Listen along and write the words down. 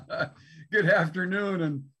Good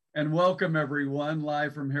afternoon and welcome everyone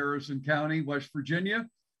live from Harrison County, West Virginia.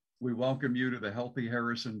 We welcome you to the Healthy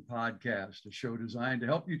Harrison podcast, a show designed to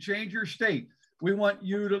help you change your state. We want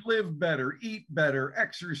you to live better, eat better,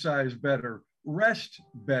 exercise better, rest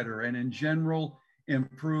better, and in general,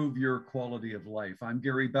 improve your quality of life. I'm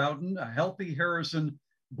Gary Bowden, a Healthy Harrison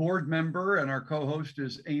board member, and our co-host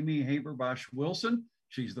is Amy Haberbosch Wilson.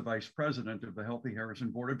 She's the vice president of the Healthy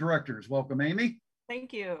Harrison Board of Directors. Welcome, Amy.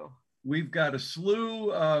 Thank you. We've got a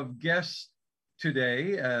slew of guests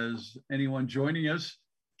today, as anyone joining us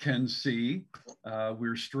can see.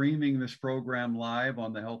 We're streaming this program live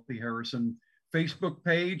on the Healthy Harrison Facebook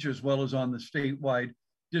page, as well as on the statewide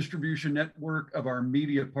distribution network of our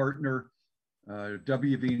media partner,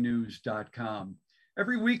 wvnews.com.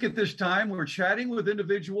 Every week at this time, we're chatting with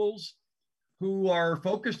individuals who are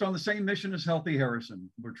focused on the same mission as Healthy Harrison.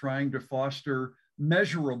 We're trying to foster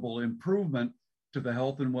measurable improvement to the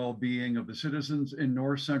health and well-being of the citizens in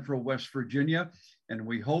North Central West Virginia. And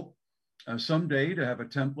we hope someday to have a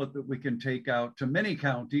template that we can take out to many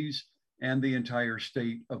counties and the entire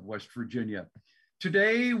state of West Virginia.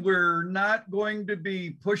 Today, we're not going to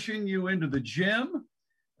be pushing you into the gym.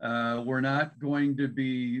 We're not going to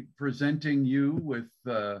be presenting you with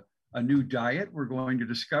a new diet. We're going to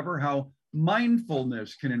discover how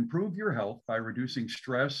mindfulness can improve your health by reducing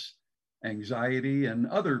stress, anxiety, and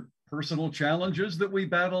other personal challenges that we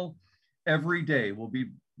battle every day. We'll be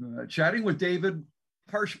chatting with David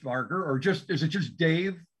Harshbarger, or is it just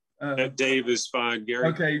Dave? Dave is fine, Gary.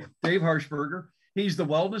 Okay, Dave Harshbarger. He's the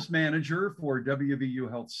wellness manager for WVU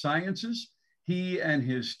Health Sciences. He and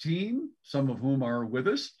his team, some of whom are with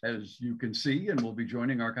us, as you can see, and will be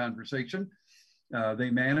joining our conversation.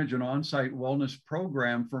 They manage an on-site wellness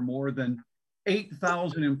program for more than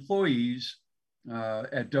 8,000 employees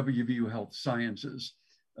at WVU Health Sciences.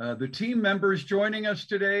 The team members joining us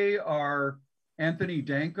today are Anthony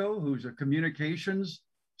Danko, who's a communications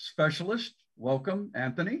specialist. Welcome,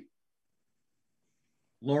 Anthony.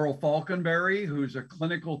 Laurel Falkenberry, who's a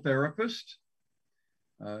clinical therapist.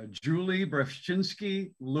 Julie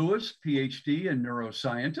Brzezinski-Lewis, PhD and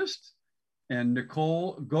neuroscientist. And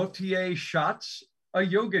Nicole Gauthier-Schatz, a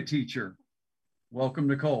yoga teacher. Welcome,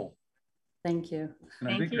 Nicole. Thank you. And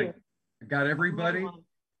I think I got everybody.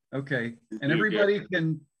 Okay, and everybody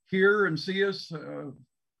can hear and see us.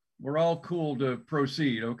 We're all cool to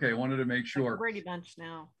proceed. Okay, I wanted to make sure. Like Brady Bunch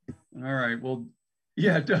now. All right, well,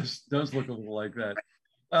 yeah, it does look a little like that.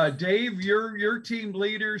 Dave, you're team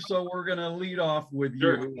leader, so we're gonna lead off with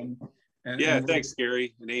you. Sure. Thanks,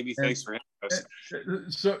 Gary, and Amy, thanks for having us.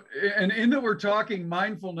 So, and in that we're talking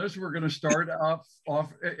mindfulness, we're gonna start off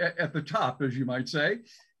at the top, as you might say.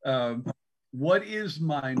 What is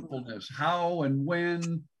mindfulness? How and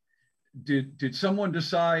when did someone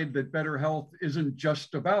decide that better health isn't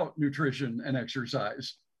just about nutrition and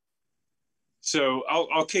exercise? So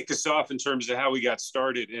I'll kick us off in terms of how we got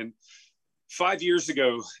started. And 5 years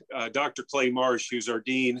ago, Dr. Clay Marsh, who's our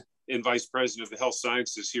dean and vice president of the health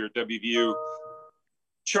sciences here at WVU,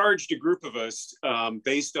 charged a group of us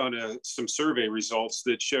based on some survey results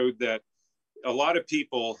that showed that a lot of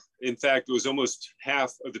people, in fact, it was almost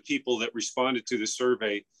half of the people that responded to the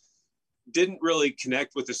survey, didn't really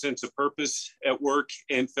connect with a sense of purpose at work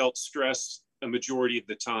and felt stressed a majority of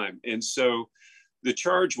the time. And so the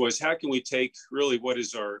charge was, how can we take really what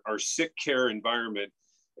is our sick care environment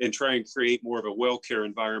and try and create more of a well care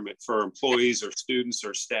environment for our employees, our students,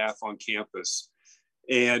 our staff on campus.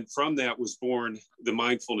 And from that was born the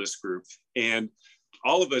mindfulness group. And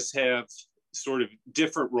all of us have sort of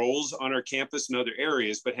different roles on our campus in other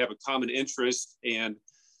areas, but have a common interest and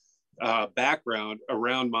background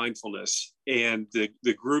around mindfulness. And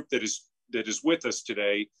the group that is with us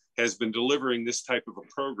today has been delivering this type of a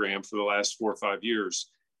program for the last 4 or 5 years.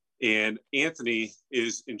 And Anthony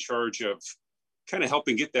is in charge of kind of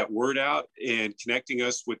helping get that word out and connecting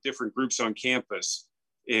us with different groups on campus.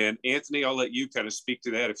 And Anthony, I'll let you kind of speak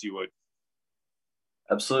to that if you would.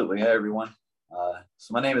 Absolutely. Hey, everyone.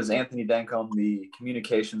 So my name is Anthony Danko. I'm the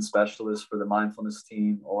communications specialist for the mindfulness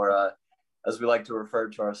team, or as we like to refer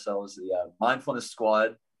to ourselves, the mindfulness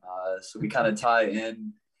squad. So we kind of tie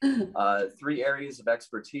in 3 areas of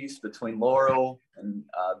expertise between Laurel and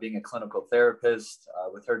being a clinical therapist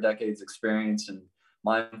with her decades experience in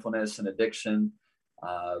mindfulness and addiction.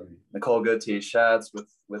 Nicole Gauthier-Schatz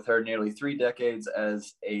with her nearly 3 decades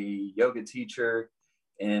as a yoga teacher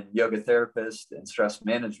and yoga therapist and stress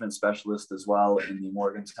management specialist as well in the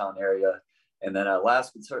Morgantown area. And then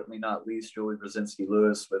last but certainly not least, Julie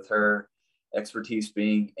Brzezinski-Lewis with her expertise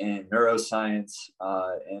being in neuroscience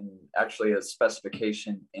and actually a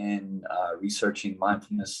specification in researching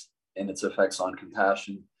mindfulness and its effects on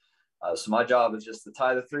compassion. So my job is just to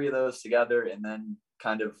tie the three of those together and then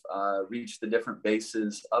kind of reach the different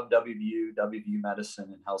bases of WVU medicine,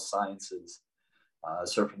 and health sciences.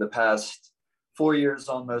 So for the past 4 years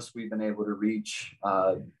almost, we've been able to reach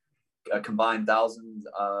a combined thousands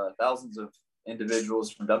of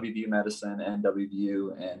individuals from WVU medicine and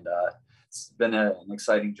WVU, and it's been an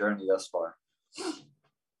exciting journey thus far.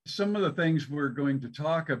 Some of the things we're going to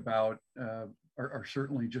talk about are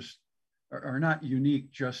certainly are not unique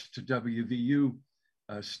just to WVU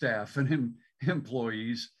staff and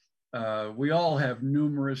employees. We all have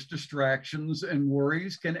numerous distractions and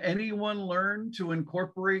worries. Can anyone learn to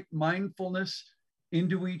incorporate mindfulness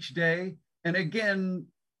into each day? And again,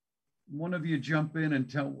 one of you jump in and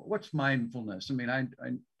tell, what's mindfulness? I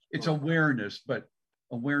mean, it's awareness, but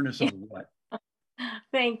awareness of what?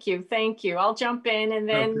 Thank you. I'll jump in, and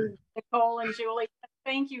then Okay. Nicole and Julie,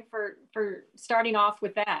 thank you for starting off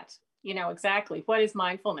with that. You know, exactly. What is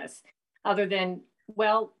mindfulness? Other than,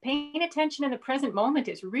 well, paying attention in the present moment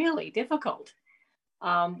is really difficult.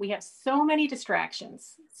 We have so many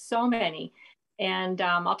distractions, so many. And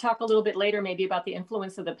I'll talk a little bit later maybe about the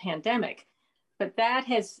influence of the pandemic, but that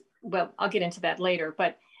has, well, I'll get into that later.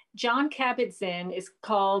 But Jon Kabat-Zinn is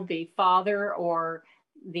called the father or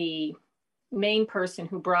the main person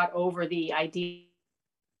who brought over the idea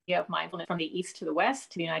of mindfulness from the East to the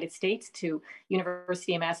West, to the United States, to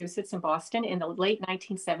University of Massachusetts in Boston in the late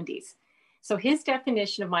 1970s. So his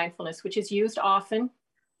definition of mindfulness, which is used often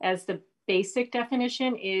as the basic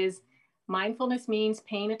definition, is mindfulness means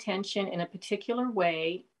paying attention in a particular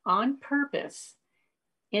way on purpose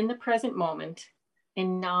in the present moment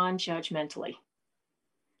and non-judgmentally.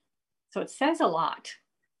 So it says a lot.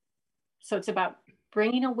 So it's about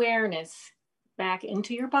bringing awareness back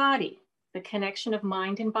into your body, the connection of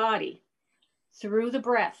mind and body through the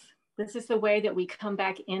breath. This is the way that we come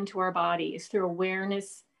back into our body, is through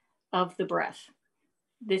awareness of the breath.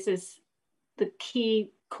 This is the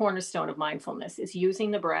key cornerstone of mindfulness, is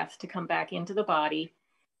using the breath to come back into the body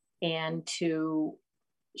and to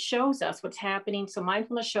shows us what's happening. So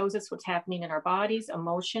mindfulness shows us what's happening in our bodies,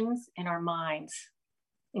 emotions, and our minds,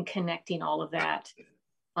 and connecting all of that.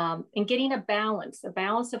 And getting a balance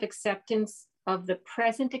of acceptance of the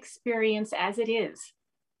present experience as it is,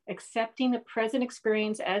 accepting the present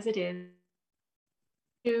experience as it is,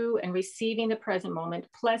 and receiving the present moment,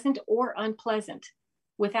 pleasant or unpleasant,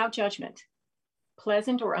 without judgment,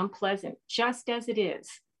 pleasant or unpleasant, just as it is,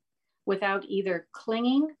 without either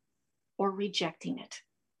clinging or rejecting it.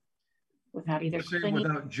 Without either clinging.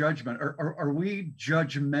 Without judgment. Are we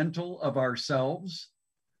judgmental of ourselves?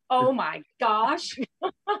 Oh my gosh. You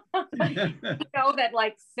know that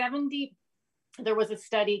like 70, there was a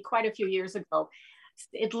study quite a few years ago,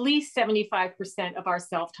 at least 75% of our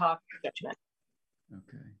self-talk is judgment.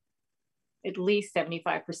 Okay. At least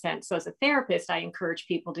 75%. So as a therapist, I encourage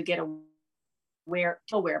people to get aware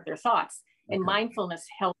of their thoughts, and mindfulness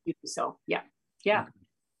helps you do so. Yeah. Yeah. Okay.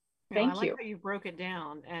 Thank I like you. how you broke it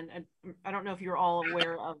down. And I don't know if you're all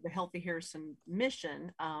aware of the Healthy Harrison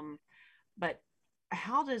mission, but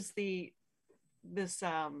how does this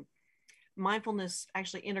mindfulness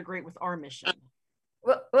actually integrate with our mission?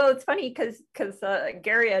 Well, it's funny because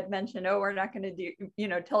Gary had mentioned, oh, we're not going to do,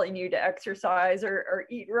 telling you to exercise or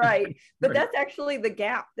eat right. But Right. That's actually the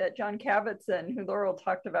gap that Jon Kabat-Zinn, who Laurel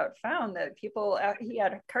talked about, found, that people, he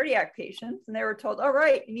had cardiac patients and they were told, all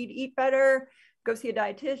right, you need to eat better, go see a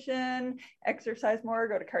dietitian, exercise more,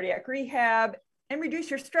 go to cardiac rehab, and reduce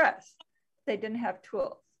your stress. They didn't have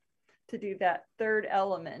tools to do that third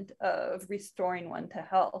element of restoring one to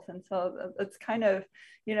health. And so it's kind of,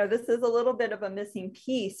 this is a little bit of a missing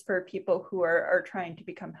piece for people who are trying to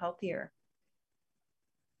become healthier.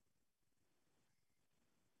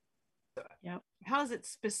 Yeah. How does it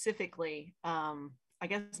specifically, I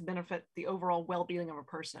guess, benefit the overall well-being of a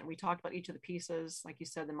person? We talked about each of the pieces, like you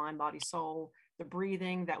said, the mind, body, soul, the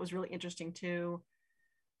breathing. That was really interesting too.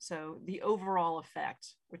 So the overall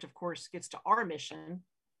effect, which of course gets to our mission,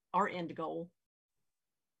 our end goal.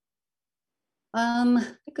 I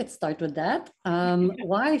could start with that.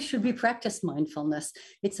 Why should we practice mindfulness?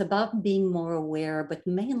 It's about being more aware, but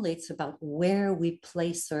mainly it's about where we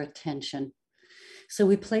place our attention. So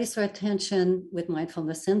we place our attention with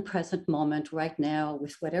mindfulness in present moment right now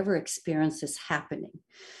with whatever experience is happening.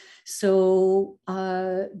 So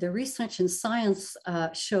the research and science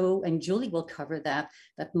show, and Julie will cover that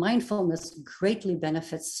mindfulness greatly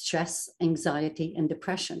benefits stress, anxiety, and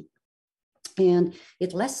depression. And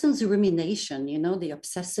it lessens rumination, the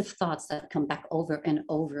obsessive thoughts that come back over and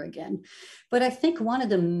over again. But I think one of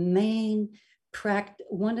the main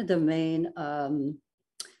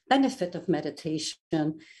benefit of meditation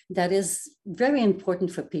that is very important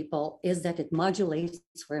for people is that it modulates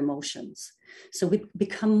our emotions. So we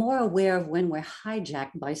become more aware of when we're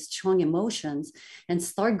hijacked by strong emotions and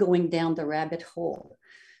start going down the rabbit hole.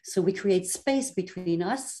 So we create space between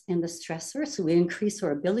us and the stressor. So we increase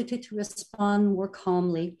our ability to respond more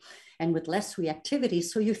calmly and with less reactivity.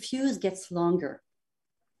 So your fuse gets longer.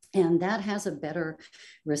 And that has a better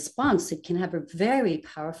response. It can have a very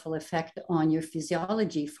powerful effect on your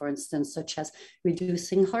physiology, for instance, such as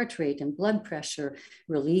reducing heart rate and blood pressure,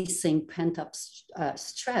 releasing pent-up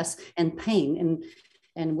stress and pain.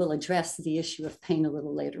 And we'll address the issue of pain a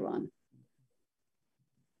little later on.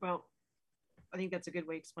 Well, I think that's a good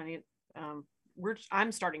way of explaining it.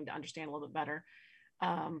 I'm starting to understand a little bit better.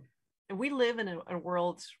 And we live in a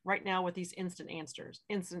world right now with these instant answers,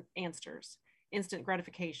 instant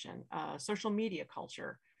gratification, social media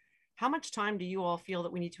culture. How much time do you all feel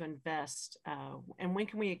that we need to invest? And when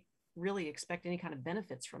can we really expect any kind of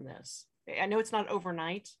benefits from this? I know it's not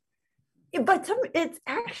overnight. But it's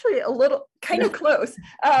actually a little kind of close.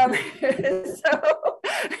 So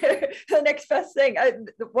the next best thing,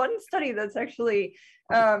 the one study that's actually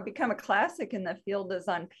become a classic in the field is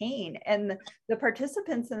on pain. And the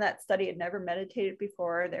participants in that study had never meditated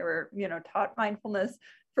before. They were, taught mindfulness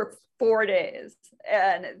for 4 days,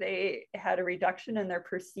 and they had a reduction in their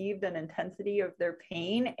perceived and intensity of their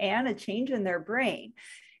pain and a change in their brain.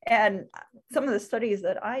 And some of the studies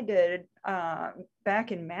that I did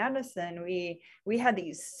back in Madison, we had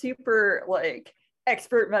these super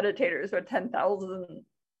expert meditators with 10,000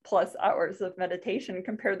 plus hours of meditation.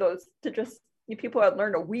 Compare those to just people who had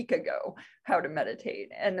learned a week ago how to meditate,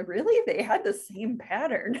 and really they had the same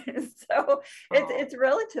pattern. So it's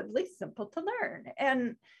relatively simple to learn.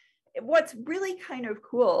 And what's really kind of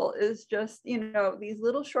cool is just, these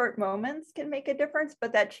little short moments can make a difference,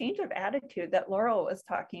 but that change of attitude that Laurel was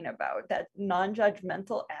talking about, that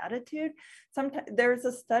non-judgmental attitude, sometimes there's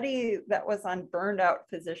a study that was on burned out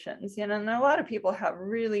physicians, and a lot of people have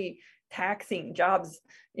really taxing jobs,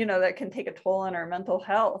 that can take a toll on our mental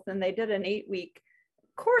health. And they did an 8-week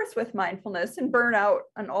course with mindfulness, and burnout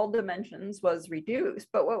on all dimensions was reduced.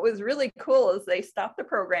 But what was really cool is they stopped the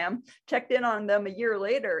program, checked in on them a year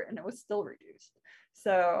later, and it was still reduced.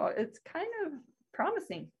 So it's kind of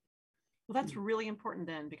promising. Well, that's really important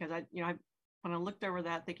then, because when I looked over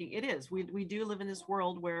that, thinking it is, we do live in this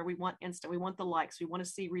world where we want instant, we want the likes, we want to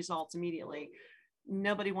see results immediately.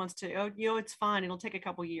 Nobody wants to, it's fine, it'll take a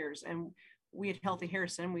couple years. And we at Healthy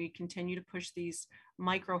Harrison, we continue to push these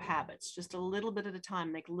micro habits, just a little bit at a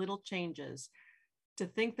time, make little changes. To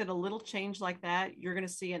think that a little change like that, you're going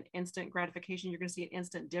to see an instant gratification, you're going to see an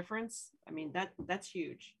instant difference. I mean, that's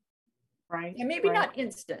huge. Right. And maybe not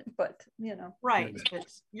instant, but Right. But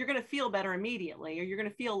you're going to feel better immediately, or you're going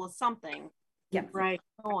to feel something. Yeah. Right.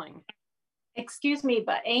 Going. Excuse me,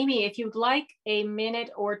 but Amy, if you'd like a minute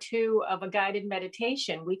or two of a guided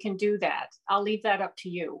meditation, we can do that. I'll leave that up to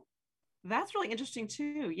you. That's really interesting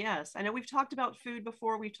too. Yes. I know we've talked about food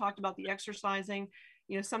before. We've talked about the exercising.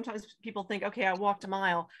 Sometimes people think, okay, I walked a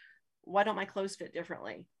mile. Why don't my clothes fit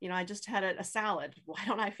differently? I just had a salad. Why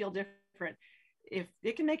don't I feel different? If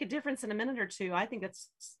it can make a difference in a minute or two, I think that's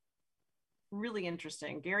really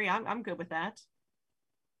interesting. Gary, I'm good with that.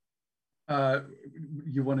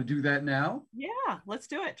 You want to do that now? Yeah, let's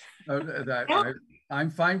do it.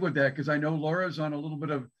 I'm fine with that, because I know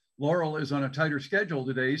Laurel is on a tighter schedule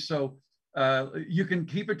today. So you can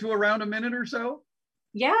keep it to around a minute or so?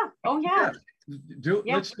 Yeah. Oh, yeah.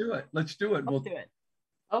 Let's do it. Let's do it. We'll do it.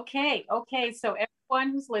 Okay. So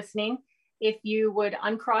everyone who's listening, if you would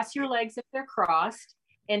uncross your legs if they're crossed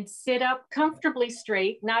and sit up comfortably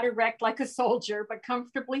straight, not erect like a soldier, but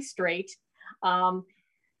comfortably straight,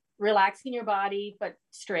 relaxing your body, but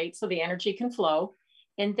straight so the energy can flow.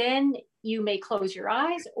 And then you may close your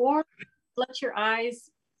eyes or let your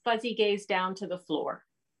eyes fuzzy gaze down to the floor.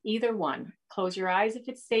 Either one. Close your eyes if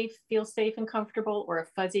it's safe, feel safe and comfortable, or a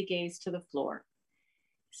fuzzy gaze to the floor.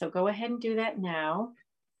 So go ahead and do that now.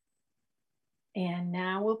 And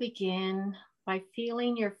now we'll begin by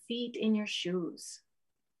feeling your feet in your shoes.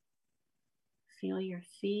 Feel your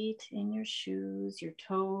feet in your shoes, your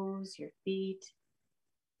toes, your feet.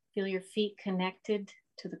 Feel your feet connected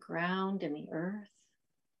to the ground and the earth.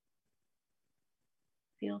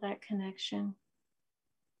 Feel that connection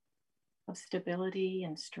of stability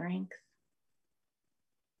and strength.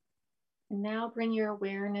 And now bring your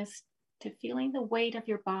awareness to feeling the weight of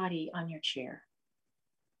your body on your chair.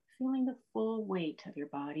 Feeling the full weight of your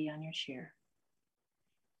body on your chair.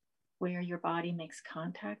 Where your body makes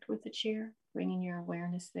contact with the chair, bringing your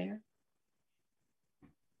awareness there.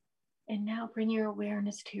 And now bring your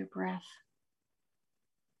awareness to your breath.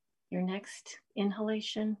 Your next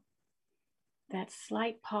inhalation, that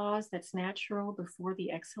slight pause that's natural before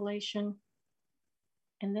the exhalation,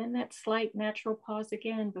 and then that slight natural pause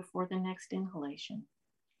again before the next inhalation.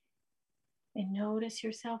 And notice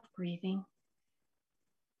yourself breathing.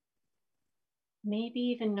 Maybe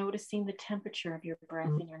even noticing the temperature of your breath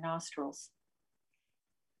in your nostrils.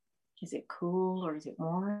 Is it cool or is it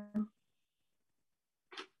warm?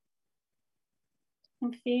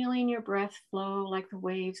 And feeling your breath flow like the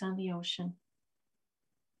waves on the ocean.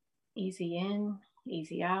 Easy in,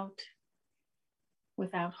 easy out,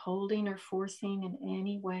 without holding or forcing in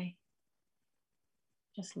any way.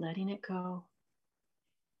 Just letting it go.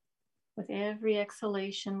 With every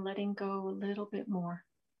exhalation, letting go a little bit more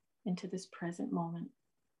into this present moment.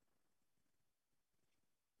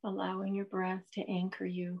 Allowing your breath to anchor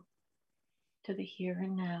you to the here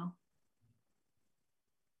and now.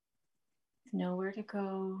 Nowhere to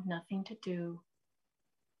go, nothing to do,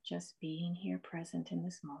 just being here present in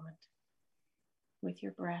this moment with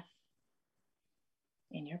your breath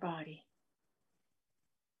in your body.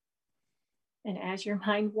 And as your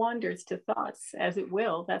mind wanders to thoughts, as it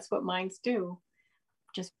will, that's what minds do,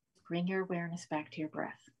 just bring your awareness back to your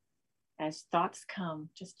breath. As thoughts come,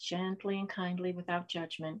 just gently and kindly, without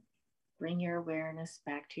judgment, bring your awareness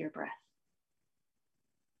back to your breath.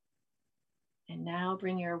 And now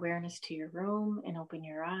bring your awareness to your room and open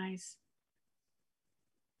your eyes.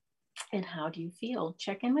 And how do you feel?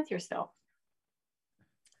 Check in with yourself.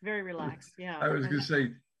 Very relaxed, yeah. I was going to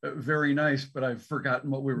say, very nice, but I've forgotten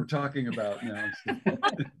what we were talking about now.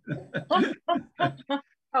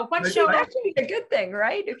 Oh, what show? Actually, a good thing,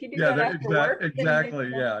 right? If you do that after work.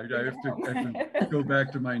 Exactly. Yeah, I have to go back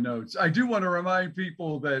to my notes. I do want to remind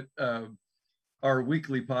people that our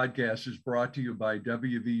weekly podcast is brought to you by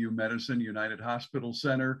WVU Medicine, United Hospital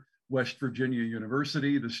Center, West Virginia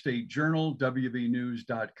University, the State Journal,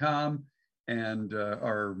 WVNews.com, and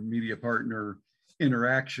our media partner,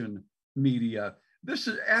 Interaction Media. This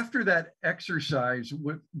is after that exercise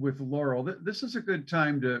with Laurel. This is a good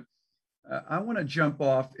time to. I want to jump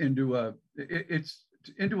off into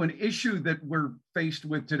an issue that we're faced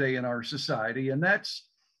with today in our society, and that's,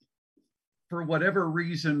 for whatever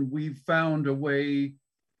reason, we've found a way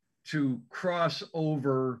to cross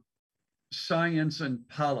over science and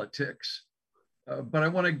politics. But I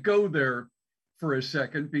want to go there for a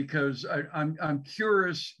second because I'm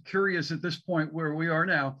curious at this point where we are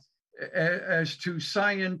now as to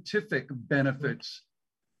scientific benefits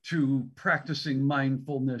to practicing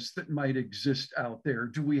mindfulness that might exist out there.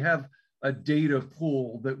 Do we have a data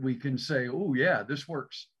pool that we can say, oh yeah, this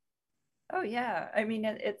works? Oh yeah, I mean,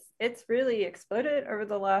 it's really exploded over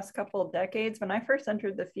the last couple of decades. When I first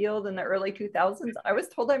entered the field in the early 2000s, I was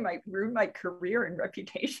told I might ruin my career and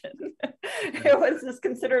reputation. It was just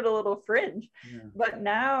considered a little fringe. Yeah. But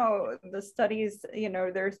now the studies,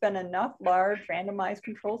 there's been enough large randomized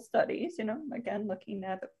control studies, again, looking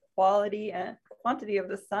at the quality and quantity of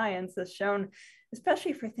the science has shown,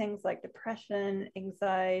 especially for things like depression,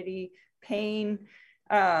 anxiety, pain,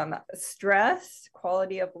 stress,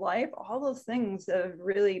 quality of life, all those things have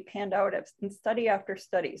really panned out in study after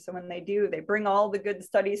study. So when they bring all the good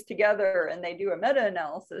studies together and they do a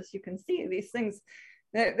meta-analysis, you can see these things,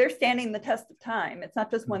 they're standing the test of time. It's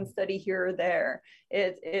not just one study here or there.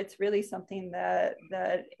 It's really something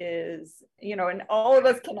that is, and all of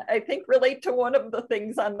us can, I think, relate to one of the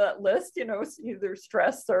things on that list, either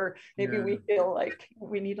stress or maybe we feel like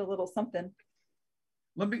we need a little something.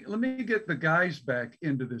 Let me get the guys back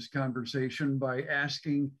into this conversation by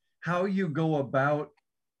asking how you go about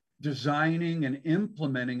designing and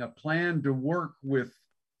implementing a plan to work with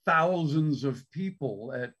thousands of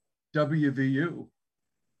people at WVU.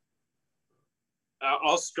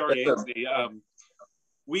 I'll start, Anthony.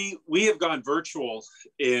 We have gone virtual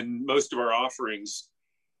in most of our offerings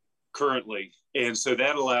currently, and so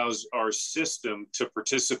that allows our system to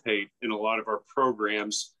participate in a lot of our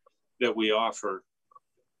programs that we offer.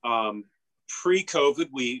 Pre-COVID,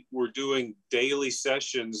 we were doing daily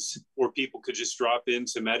sessions where people could just drop in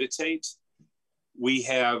to meditate. We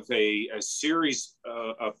have a series,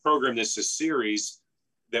 a program that's a series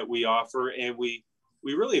that we offer, and we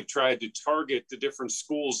really have tried to target the different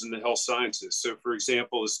schools in the health sciences. So for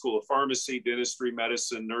example, the School of Pharmacy, Dentistry,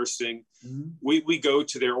 Medicine, Nursing, we go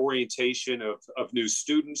to their orientation of new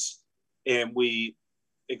students, and we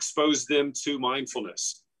expose them to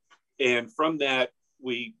mindfulness. And from that,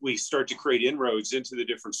 we start to create inroads into the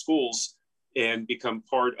different schools and become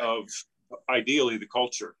part of, ideally, the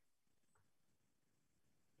culture.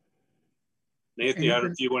 Anthony, I don't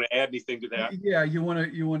know if you want to add anything to that. Yeah, you want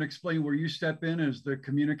to explain where you step in as the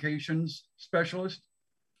communications specialist?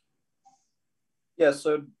 Yeah,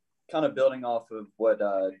 so kind of building off of what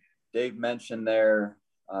Dave mentioned there.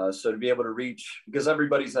 So to be able to reach, because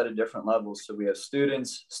everybody's at a different level. So we have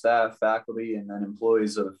students, staff, faculty, and then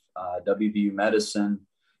employees of WVU Medicine.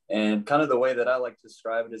 And kind of the way that I like to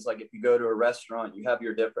describe it is like, if you go to a restaurant, you have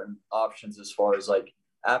your different options as far as like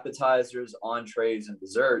appetizers, entrees, and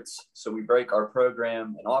desserts. So we break our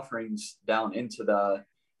program and offerings down into the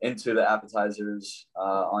appetizers,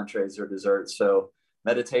 entrees, or desserts. So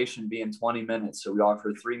meditation being 20 minutes. So we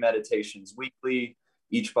offer 3 meditations weekly,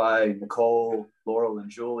 each by Nicole, Laurel,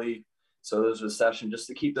 and Julie. So those are a session just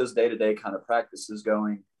to keep those day-to-day kind of practices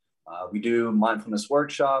going. We do mindfulness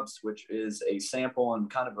workshops, which is a sample and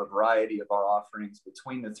kind of a variety of our offerings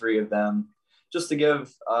between the 3 of them, just to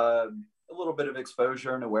give a little bit of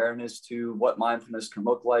exposure and awareness to what mindfulness can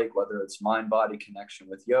look like, whether it's mind-body connection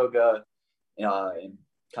with yoga, and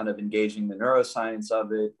kind of engaging the neuroscience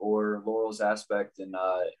of it, or Laurel's aspect and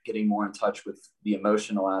getting more in touch with the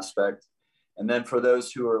emotional aspect. And then for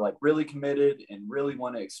those who are like really committed and really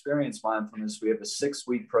want to experience mindfulness, we have a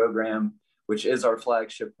 6-week program, which is our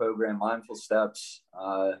flagship program, Mindful Steps.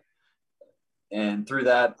 And through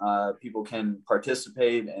that, people can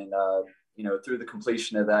participate and, through the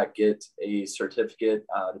completion of that, get a certificate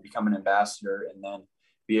to become an ambassador, and then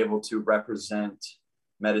be able to represent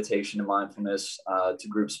meditation and mindfulness to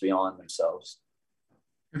groups beyond themselves.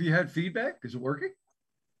 Have you had feedback? Is it working?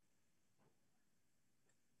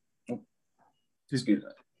 Excuse me.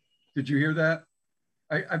 Did you hear that?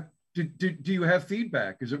 Do you have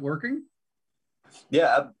feedback? Is it working?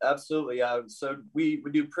 Yeah, absolutely. So we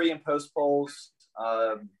do pre and post polls,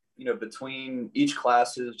 between each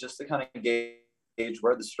classes, just to kind of gauge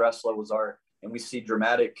where the stress levels are. And we see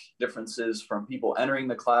dramatic differences from people entering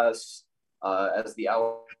the class as the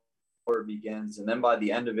hour begins. And then by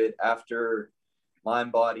the end of it, after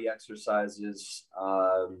mind body exercises,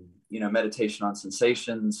 meditation on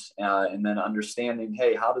sensations, and then understanding,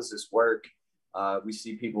 hey, how does this work? We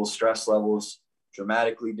see people's stress levels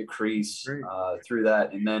dramatically decrease through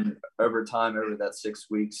that. And then over time, over that 6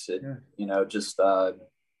 weeks,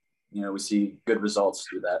 we see good results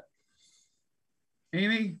through that.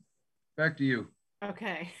 Amy, back to you.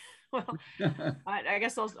 Okay. Well, I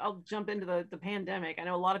guess I'll jump into the pandemic. I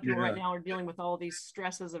know a lot of people right now are dealing with all these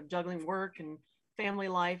stresses of juggling work and family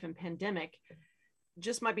life and pandemic.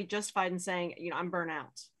 Just might be justified in saying, I'm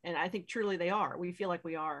burnout. And I think truly they are. We feel like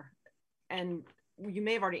we are. And you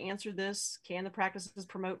may have already answered this. Can the practices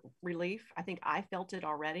promote relief? I think I felt it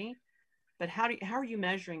already. But how are you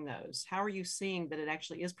measuring those? How are you seeing that it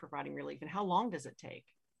actually is providing relief? And how long does it take?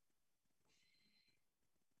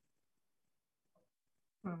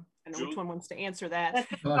 I don't know which one wants to answer that.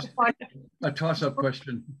 A toss-up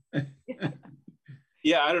question.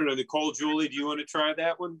 Yeah, I don't know. Nicole, Julie, do you want to try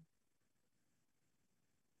that one?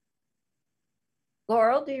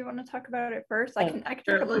 Laurel, do you want to talk about it first? I can talk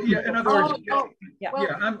about it. Yeah, in other words, yeah.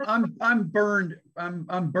 I'm burned.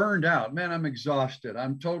 I'm burned out, man. I'm exhausted.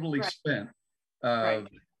 I'm totally spent.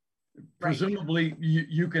 Presumably,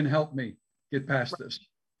 you can help me get past this.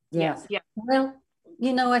 Yes. Yeah. Well,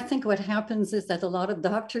 I think what happens is that a lot of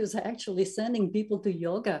doctors are actually sending people to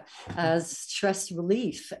yoga as stress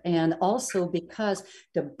relief. And also because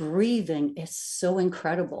the breathing is so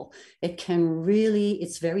incredible.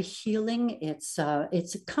 It's very healing. It's a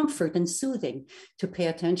comfort and soothing to pay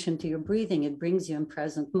attention to your breathing. It brings you in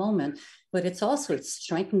present moment, but it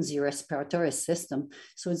strengthens your respiratory system.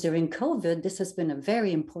 So during COVID, this has been a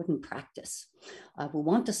very important practice. We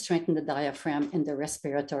want to strengthen the diaphragm and the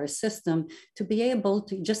respiratory system to be able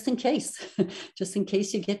to, just in case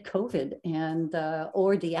you get COVID and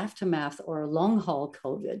or the aftermath or long haul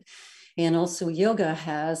COVID. And also yoga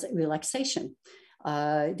has relaxation.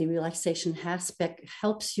 The relaxation aspect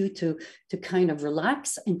helps you to kind of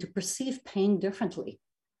relax and to perceive pain differently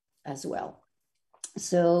as well.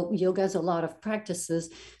 So yoga has a lot of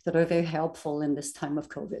practices that are very helpful in this time of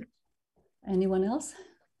COVID. Anyone else?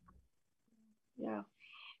 Yeah.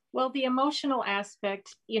 Well, the emotional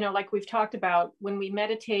aspect, like we've talked about, when we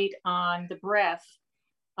meditate on the breath,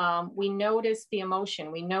 we notice the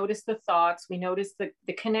emotion, we notice the thoughts, we notice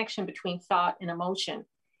the connection between thought and emotion.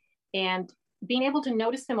 And being able to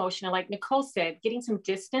notice the emotion, and like Nicole said, getting some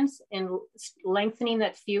distance and lengthening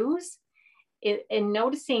that fuse, and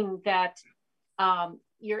noticing that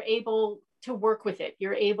you're able to work with it.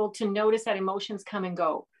 You're able to notice that emotions come and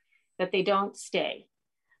go, that they don't stay.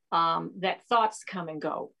 That thoughts come and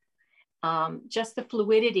go. Just the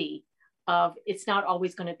fluidity of it's not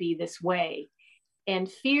always going to be this way.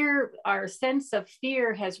 And fear, our sense of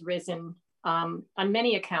fear has risen on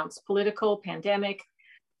many accounts, political, pandemic.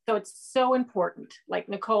 So it's so important, like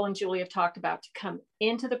Nicole and Julie have talked about, to come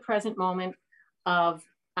into the present moment of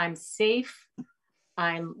I'm safe,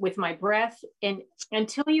 I'm with my breath. And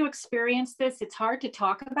until you experience this, it's hard to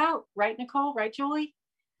talk about, right, Nicole? Right, Julie?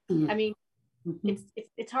 I mean,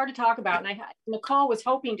 it's hard to talk about. And Nicole was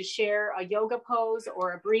hoping to share a yoga pose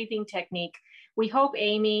or a breathing technique. We hope,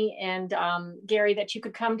 Amy and Gary, that you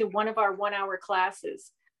could come to one of our 1-hour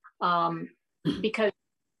classes, because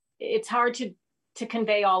it's hard to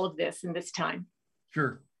convey all of this in this time.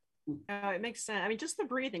 Sure. It makes sense. I mean, just the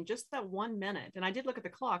breathing, just that 1 minute. And I did look at the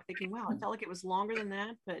clock thinking, wow, it felt like it was longer than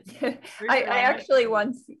that. But I actually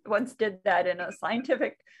once did that in a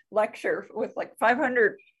scientific lecture with like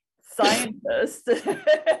 500 scientists.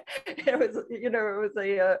 It was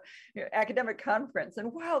a academic conference,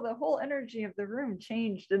 and wow, the whole energy of the room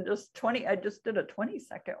changed in just 20. I just did a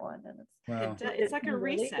 20-second one, and it's like a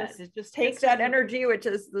reset. It just take that energy, which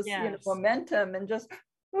is this momentum, and just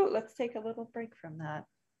let's take a little break from that.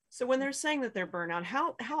 So when they're saying that they're burnout,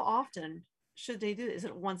 how often should they do it? Is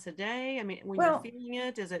it once a day? I mean, when you're feeling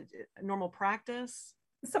it, is it a normal practice?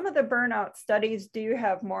 Some of the burnout studies do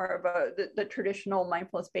have more of the traditional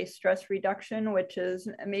mindfulness-based stress reduction, which is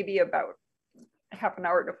maybe about half an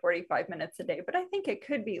hour to 45 minutes a day, but I think it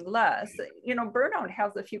could be less. Burnout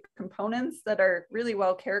has a few components that are really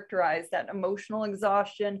well characterized: that emotional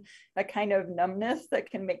exhaustion, that kind of numbness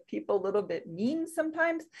that can make people a little bit mean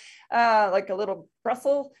sometimes, like a little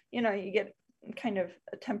bristle, you get kind of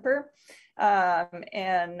a temper,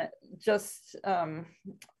 and just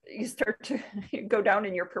you start to go down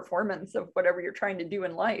in your performance of whatever you're trying to do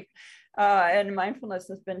in life. And mindfulness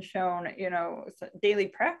has been shown, daily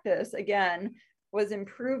practice, again, was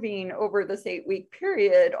improving over this 8-week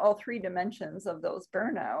period, all 3 dimensions of those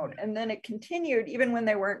burnout. And then it continued even when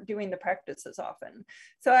they weren't doing the practices often.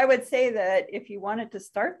 So I would say that if you wanted to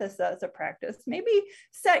start this as a practice, maybe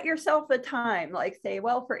set yourself a time, like say,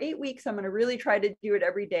 well, for 8 weeks, I'm going to really try to do it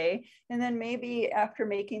every day. And then maybe after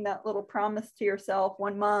making that little promise to yourself,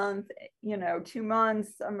 1 month, 2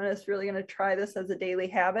 months, I'm just really going to try this as a daily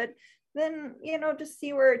habit. Then, just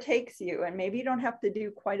see where it takes you. And maybe you don't have to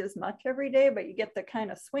do quite as much every day, but you get the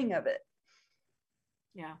kind of swing of it.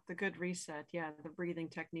 Yeah, the good reset. Yeah, the breathing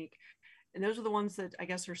technique. And those are the ones that I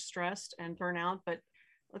guess are stressed and burnout. But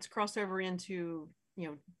let's cross over into,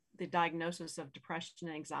 the diagnosis of depression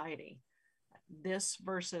and anxiety. This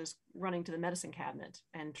versus running to the medicine cabinet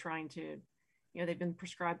and trying to, they've been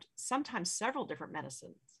prescribed sometimes several different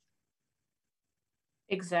medicines.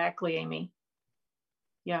 Exactly, Amy.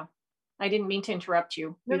 Yeah. I didn't mean to interrupt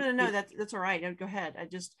you. No. That's all right. Go ahead.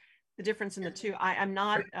 The difference in the two. I'm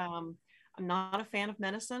not a fan of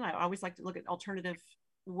medicine. I always like to look at alternative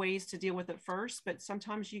ways to deal with it first, but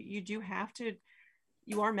sometimes you do have to.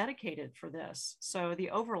 You are medicated for this. So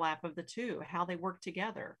the overlap of the two, how they work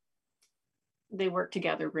together. They work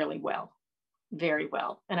together really well, very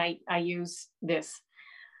well. And I use this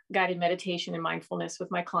guided meditation and mindfulness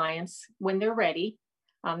with my clients when they're ready.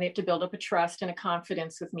 They have to build up a trust and a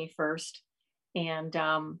confidence with me first. And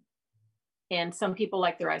some people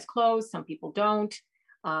like their eyes closed, some people don't.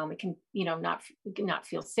 It can, not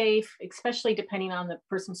feel safe, especially depending on the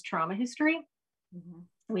person's trauma history. Mm-hmm.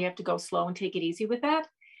 We have to go slow and take it easy with that.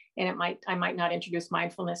 And I might not introduce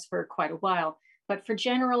mindfulness for quite a while, but for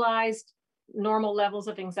generalized normal levels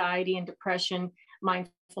of anxiety and depression,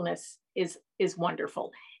 mindfulness is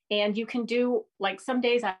wonderful. And you can do, like, some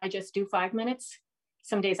days I just do 5 minutes.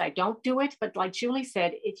 Some days I don't do it, but like Julie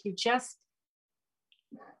said, if you just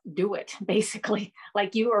do it, basically,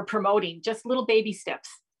 like you are promoting, just little baby steps,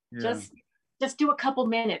 just do a couple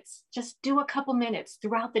minutes,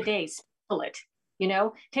 throughout the day, spill it,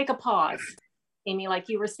 take a pause. Amy, like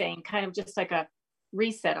you were saying, kind of just like a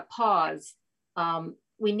reset, a pause.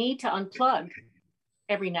 We need to unplug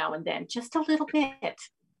every now and then, just a little bit.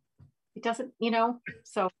 It doesn't,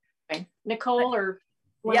 so okay. Nicole or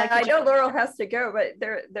I know Laurel has to go, but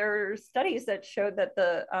there are studies that show that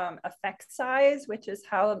the effect size, which is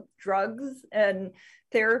how drugs and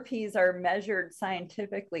therapies are measured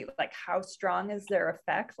scientifically, like how strong is their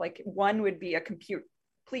effect? Like one would be a complete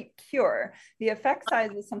cure. The effect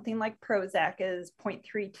size is something like Prozac is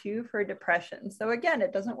 0.32 for depression. So again,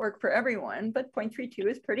 it doesn't work for everyone, but 0.32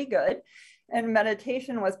 is pretty good. And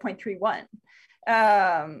meditation was 0.31.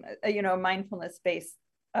 Mindfulness-based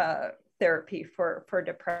therapy for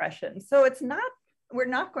depression. So we're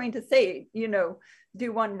not going to say,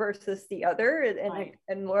 do one versus the other.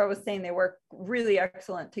 And Laura was saying they work really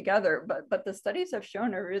excellent together, but the studies have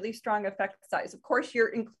shown a really strong effect size. Of course, you're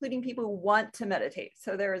including people who want to meditate.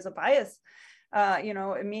 So there is a bias,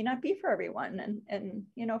 it may not be for everyone, and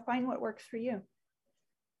find what works for you.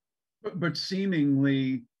 But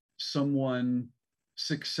seemingly someone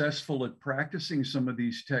successful at practicing some of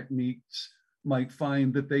these techniques might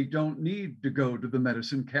find that they don't need to go to the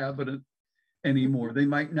medicine cabinet anymore. They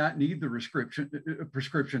might not need the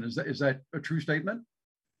prescription. Is that a true statement?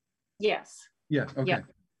 Yes. Yes. Okay. Yeah.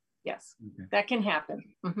 Yes. Okay. That can happen.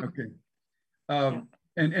 Okay.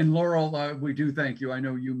 And Laurel, we do thank you. I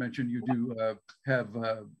know you mentioned you do have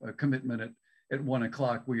a commitment at 1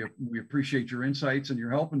 o'clock. We appreciate your insights and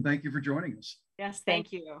your help, and thank you for joining us. Yes,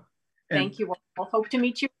 thank you. Thank you. I'll hope to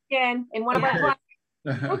meet you again in one of our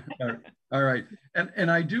classes. All right.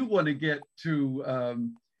 And I do want to get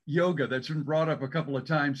to yoga. That's been brought up a couple of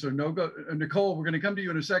times. So Nicole, we're going to come to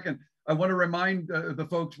you in a second. I want to remind the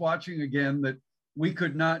folks watching again that we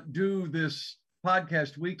could not do this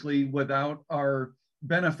podcast weekly without our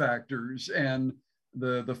benefactors, and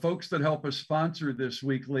the folks that help us sponsor this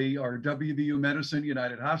weekly are WVU Medicine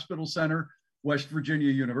United Hospital Center, West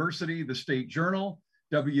Virginia University, the State Journal,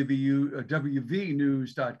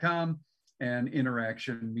 WVNews.com, and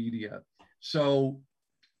Interaction Media. So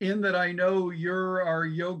in that I know you're our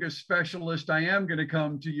yoga specialist, I am going to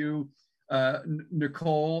come to you,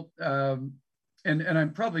 Nicole, and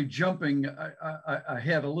I'm probably jumping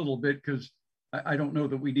ahead a little bit because I don't know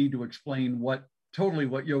that we need to explain totally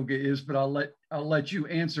what yoga is, but I'll let you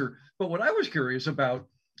answer. But what I was curious about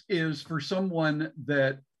is for someone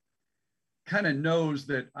that kind of knows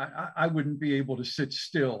that I wouldn't be able to sit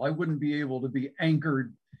still. I wouldn't be able to be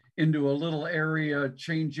anchored into a little area,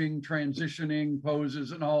 changing, transitioning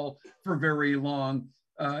poses and all for very long.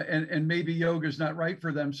 And maybe yoga is not right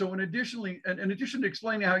for them. So in addition to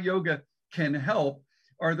explaining how yoga can help,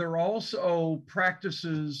 are there also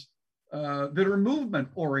practices that are movement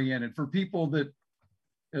oriented for people that,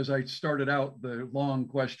 as I started out the long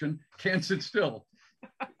question, can't sit still?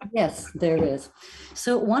 Yes, there is.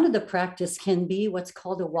 So one of the practice can be what's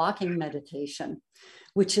called a walking meditation,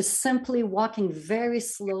 which is simply walking very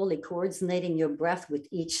slowly, coordinating your breath with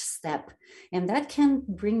each step. And that can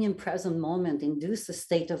bring in present moment, induce a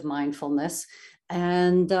state of mindfulness,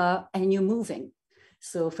 and you're moving.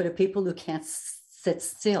 So for the people who can't sit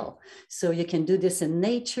still, so you can do this in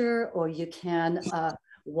nature, or you can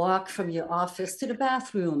walk from your office to the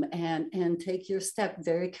bathroom and take your step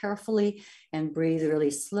very carefully and breathe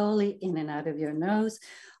really slowly in and out of your nose.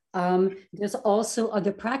 There's also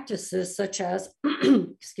other practices such as,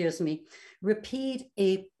 excuse me, repeat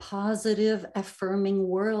a positive affirming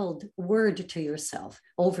word to yourself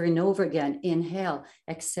over and over again. Inhale,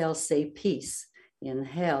 exhale, say peace.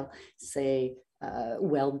 Inhale, say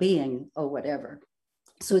well-being or whatever.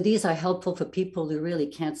 So these are helpful for people who really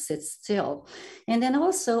can't sit still. And then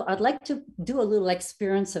also, I'd like to do a little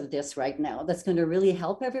experience of this right now that's going to really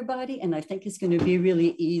help everybody. And I think it's going to be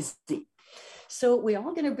really easy. So we're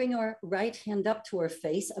all going to bring our right hand up to our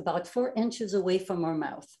face, about 4 inches away from our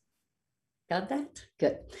mouth. Got that?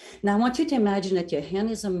 Good. Now I want you to imagine that your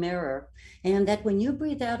hand is a mirror, and that when you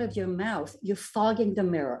breathe out of your mouth, you're fogging the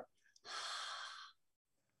mirror.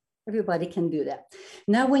 Everybody can do that.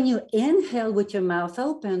 Now, when you inhale with your mouth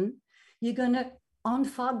open, you're going to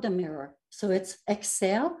unfog the mirror. So it's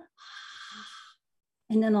exhale,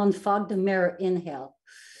 and then unfog the mirror, inhale.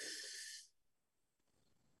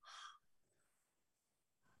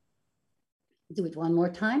 Do it one more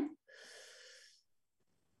time.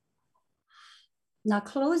 Now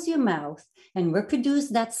close your mouth and reproduce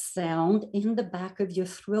that sound in the back of your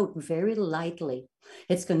throat very lightly.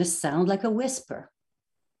 It's going to sound like a whisper.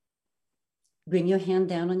 Bring your hand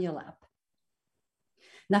down on your lap.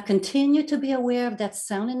 Now continue to be aware of that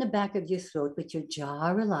sound in the back of your throat with your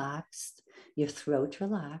jaw relaxed, your throat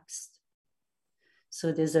relaxed.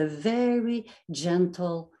 So there's a very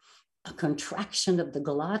gentle contraction of the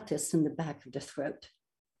glottis in the back of the throat,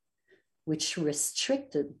 which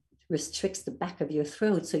restricts the back of your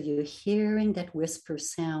throat. So you're hearing that whisper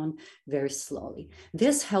sound very slowly.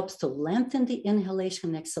 This helps to lengthen the inhalation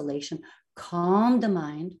and exhalation, calm the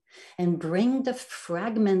mind, and bring the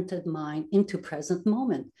fragmented mind into present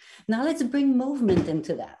moment. Now let's bring movement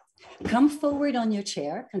into that. Come forward on your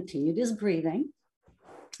chair, continue this breathing.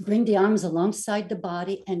 Bring the arms alongside the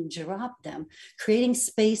body and drop them, creating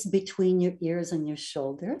space between your ears and your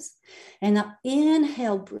shoulders. And now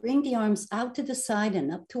inhale, bring the arms out to the side and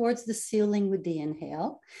up towards the ceiling with the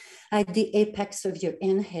inhale. At the apex of your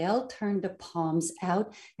inhale, turn the palms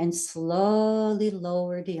out and slowly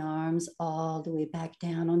lower the arms all the way back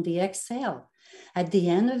down on the exhale. At the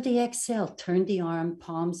end of the exhale, turn the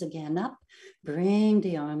palms again up. Bring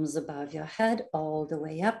the arms above your head all the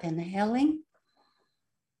way up, inhaling.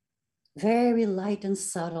 Very light and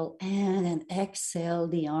subtle, and then exhale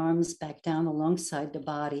the arms back down alongside the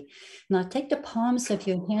body. Now take the palms of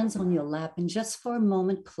your hands on your lap and just for a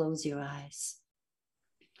moment, close your eyes.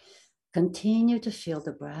 Continue to feel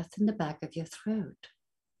the breath in the back of your throat.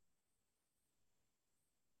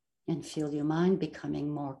 And feel your mind becoming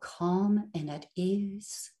more calm and at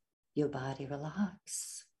ease. Your body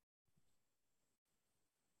relax.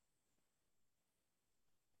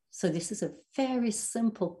 So this is a very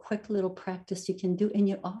simple, quick little practice you can do in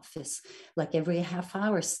your office. Like every half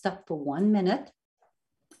hour, stop for 1 minute.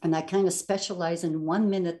 And I kind of specialize in 1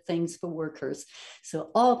 minute things for workers.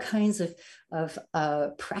 So all kinds of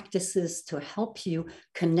practices to help you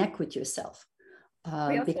connect with yourself.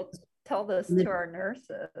 We also tell this to our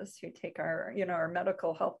nurses who take our, our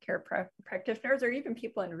medical healthcare practitioners, or even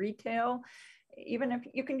people in retail. Even if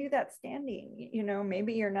you can do that standing,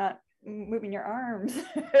 maybe you're not moving your arms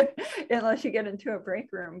unless you get into a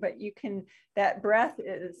break room, but you can, that breath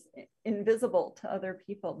is invisible to other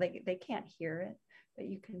people. They can't hear it, but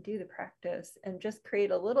you can do the practice and just create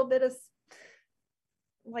a little bit of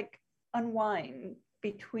like unwind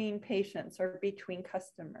between patients or between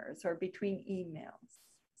customers or between emails.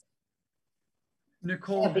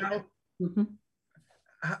 Nicole,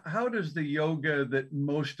 how does the yoga that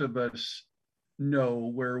most of us know,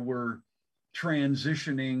 where we're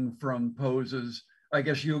transitioning from poses, I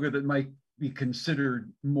guess yoga that might be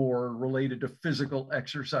considered more related to physical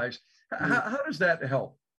exercise, how does that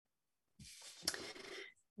help?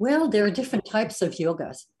 Well, there are different types of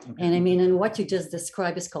yogas. Okay. And I mean, and what you just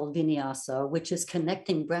described is called vinyasa, which is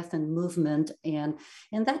connecting breath and movement. And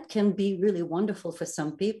that can be really wonderful for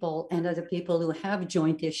some people, and other people who have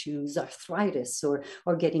joint issues, arthritis, or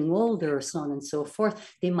getting older, so on and so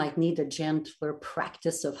forth. They might need a gentler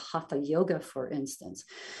practice of hatha yoga, for instance.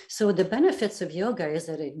 So the benefits of yoga is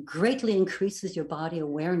that it greatly increases your body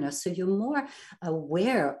awareness. So you're more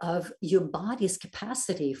aware of your body's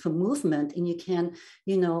capacity for movement, and you can,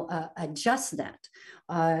 adjust that.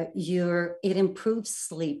 It improves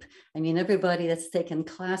sleep. I mean, everybody that's taken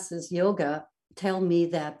classes yoga tell me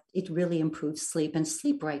that it really improves sleep. And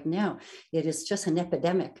sleep right now, it is just an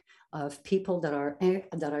epidemic of people that are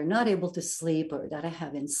not able to sleep, or that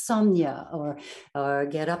have insomnia, or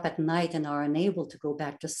get up at night and are unable to go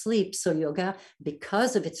back to sleep. So yoga,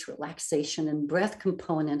 because of its relaxation and breath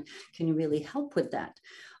component, can really help with that.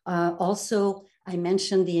 Also, I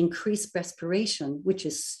mentioned the increased respiration, which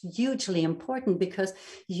is hugely important because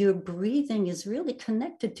your breathing is really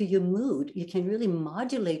connected to your mood. You can really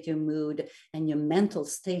modulate your mood and your mental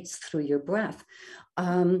states through your breath.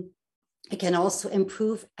 It can also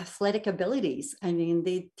improve athletic abilities. I mean,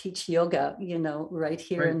 they teach yoga, right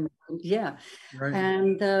here. Right. Right.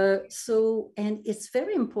 And and it's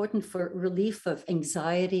very important for relief of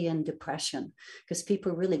anxiety and depression, because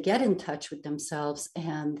people really get in touch with themselves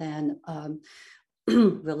and then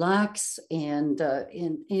relax and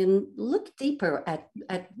look deeper at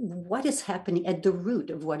what is happening, at the root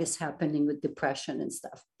of what is happening with depression and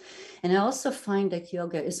stuff. And I also find that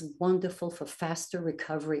yoga is wonderful for faster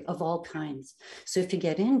recovery of all kinds. So if you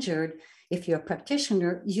get injured, if you're a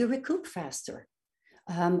practitioner, you recoup faster.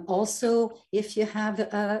 Also, if you have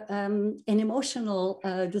an emotional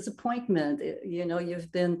disappointment,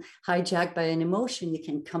 you've been hijacked by an emotion, you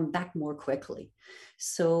can come back more quickly.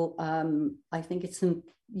 So I think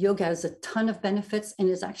yoga has a ton of benefits, and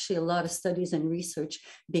there's actually a lot of studies and research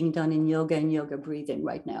being done in yoga and yoga breathing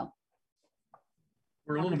right now.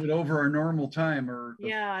 We're a little bit over our normal time.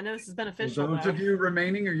 Yeah, I know this is beneficial. Those of you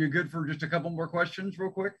remaining, are you good for just a couple more questions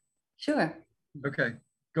real quick? Sure. Okay,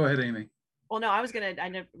 go ahead, Amy. Well, no, I was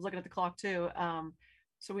looking at the clock too.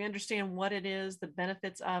 So we understand what it is, the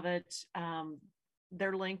benefits of it.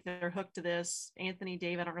 They're linked, they're hooked to this. Anthony,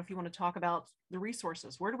 Dave, I don't know if you want to talk about the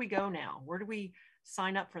resources. Where do we go now? Where do we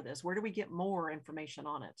sign up for this? Where do we get more information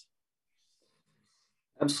on it?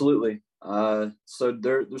 Absolutely. So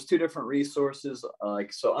there's two different resources.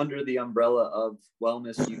 So under the umbrella of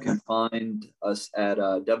wellness, you can find us at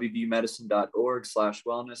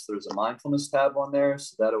wvmedicine.org/wellness. There's a mindfulness tab on there.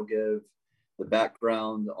 So that'll give the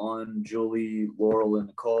background on Julie, Laurel, and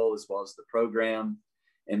Nicole, as well as the program.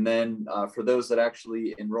 And then for those that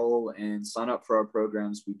actually enroll and sign up for our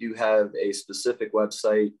programs, we do have a specific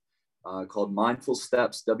website called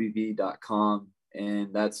mindfulstepswv.com.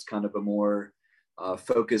 And that's kind of a more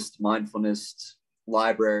focused mindfulness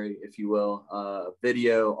library, if you will,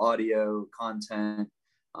 video, audio, content,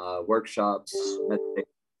 workshops, meditation,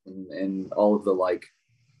 and all of the like.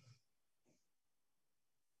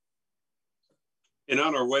 And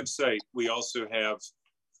on our website, we also have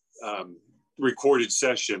recorded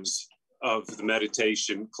sessions of the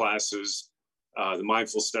meditation classes, the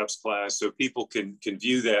Mindful Steps class, so people can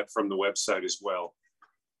view that from the website as well.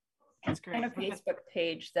 That's great. And a Facebook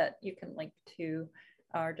page that you can link to,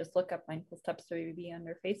 or just look up Mindful Steps WV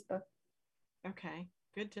under Facebook. Okay.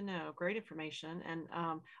 Good to know. Great information. And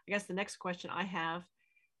I guess the next question I have,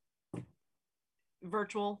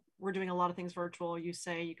 virtual, we're doing a lot of things virtual. You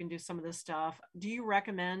say you can do some of this stuff. Do you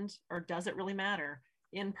recommend, or does it really matter,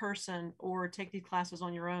 in person or take these classes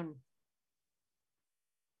on your own?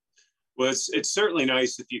 Well, it's certainly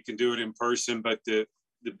nice if you can do it in person, but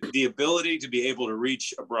the ability to be able to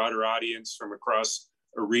reach a broader audience from across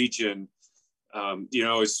a region,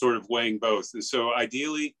 is sort of weighing both. And so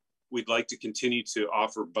ideally, we'd like to continue to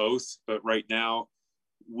offer both, but right now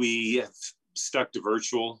we have stuck to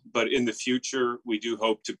virtual. But in the future, we do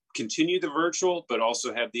hope to continue the virtual, but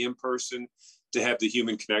also have the in-person, to have the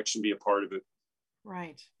human connection be a part of it.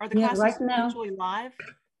 Right. Are the classes right now, virtually live?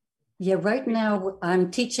 Yeah, right now I'm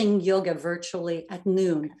teaching yoga virtually at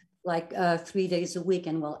noon, like 3 days a week,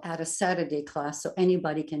 and we'll add a Saturday class so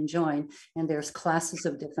anybody can join. And there's classes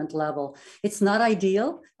of different level. It's not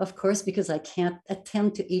ideal, of course, because I can't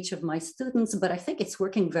attend to each of my students, but I think it's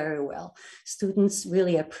working very well. Students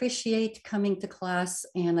really appreciate coming to class,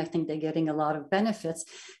 and I think they're getting a lot of benefits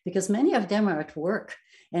because many of them are at work.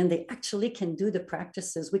 And they actually can do the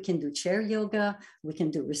practices. We can do chair yoga, we can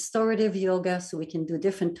do restorative yoga, so we can do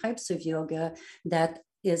different types of yoga that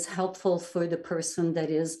is helpful for the person that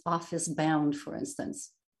is office bound, for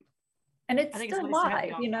instance. And it's still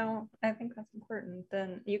live, option. I think that's important.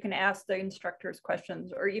 Then you can ask the instructors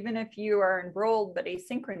questions, or even if you are enrolled but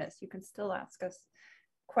asynchronous, you can still ask us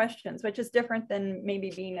questions, which is different than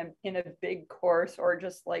maybe being in a big course or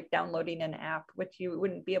just like downloading an app, which you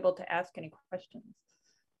wouldn't be able to ask any questions.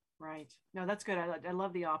 Right. No, that's good. I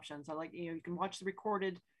love the options. I like, you can watch the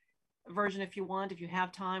recorded version if you want, if you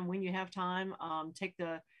have time, when you have time. Take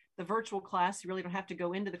the virtual class. You really don't have to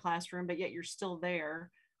go into the classroom, but yet you're still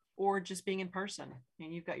there, or just being in person,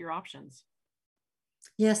 and you've got your options.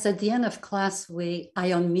 Yes, at the end of class, I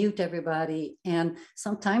unmute everybody, and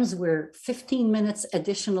sometimes we're 15 minutes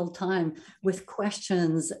additional time with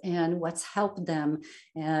questions and what's helped them.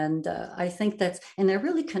 And I think and it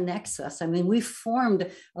really connects us. I mean, we've formed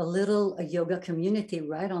a yoga community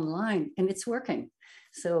right online, and it's working.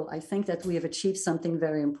 So I think that we have achieved something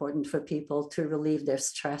very important for people to relieve their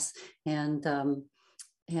stress and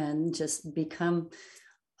just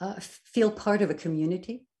feel part of a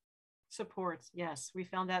community. Support. Yes. We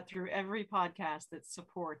found that through every podcast, that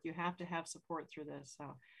support. You have to have support through this. So,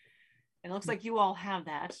 and it looks like you all have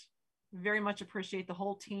that. Very much appreciate the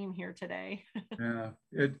whole team here today. Yeah,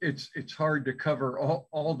 it's hard to cover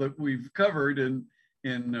all that we've covered in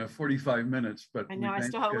 45 minutes, but I know I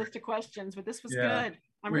still have a list of questions, but this was good.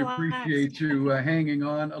 We appreciate you hanging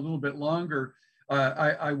on a little bit longer.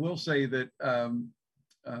 I will say that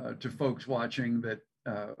to folks watching that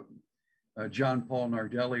John Paul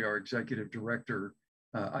Nardelli, our executive director,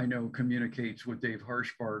 I know communicates with Dave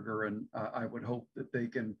Harshbarger, and I would hope that they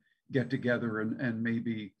can get together and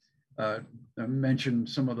maybe mention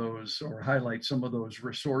some of those or highlight some of those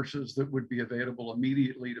resources that would be available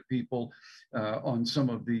immediately to people on some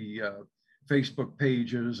of the Facebook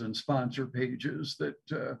pages and sponsor pages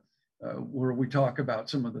that where we talk about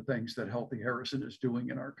some of the things that Healthy Harrison is doing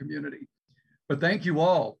in our community. But thank you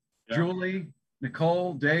all. Yeah. Julie,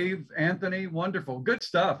 Nicole, Dave, Anthony, wonderful. Good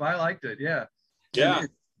stuff. I liked it. Yeah. Yeah.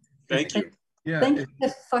 Thank you. Yeah. Thank you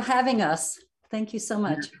for having us. Thank you so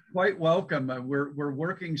much. You're quite welcome. We're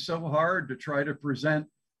working so hard to try to present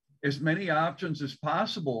as many options as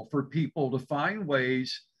possible for people to find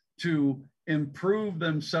ways to improve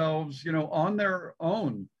themselves, on their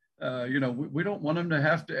own. We don't want them to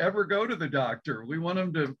have to ever go to the doctor. We want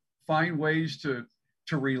them to find ways to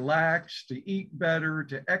relax, to eat better,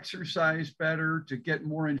 to exercise better, to get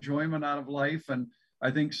more enjoyment out of life. And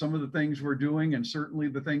I think some of the things we're doing, and certainly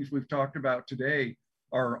the things we've talked about today,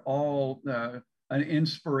 are all an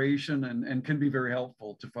inspiration and can be very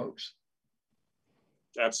helpful to folks.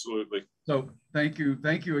 Absolutely. So thank you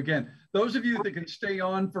again. Those of you that can stay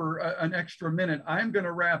on for an extra minute, I'm going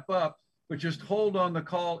to wrap up, but just hold on the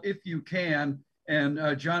call if you can.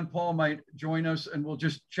 And John Paul might join us, and we'll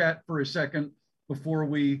just chat for a second before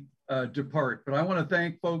we depart. But I want to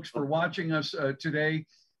thank folks for watching us today.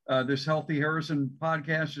 This Healthy Harrison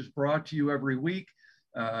podcast is brought to you every week.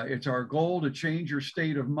 It's our goal to change your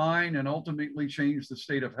state of mind and ultimately change the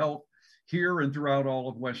state of health here and throughout all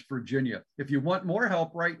of West Virginia. If you want more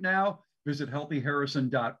help right now, visit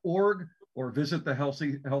healthyharrison.org or visit the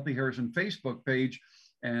Healthy Harrison Facebook page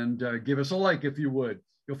and give us a like if you would.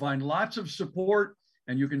 You'll find lots of support,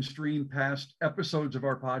 and you can stream past episodes of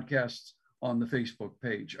our podcasts on the Facebook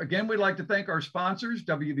page. Again, we'd like to thank our sponsors,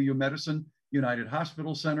 WVU Medicine, United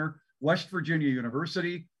Hospital Center, West Virginia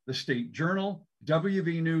University, the State Journal,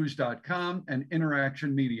 WVNews.com, and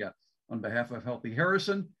Interaction Media. On behalf of Healthy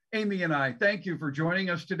Harrison Amy and I thank you for joining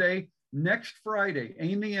us today. Next Friday,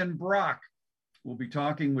 Amy and Brock will be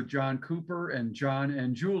talking with John Cooper and John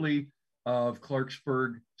and Julie of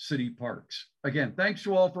Clarksburg City Parks. Again, thanks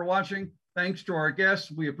to all for watching. Thanks to our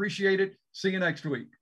guests. We appreciate it. See you next week.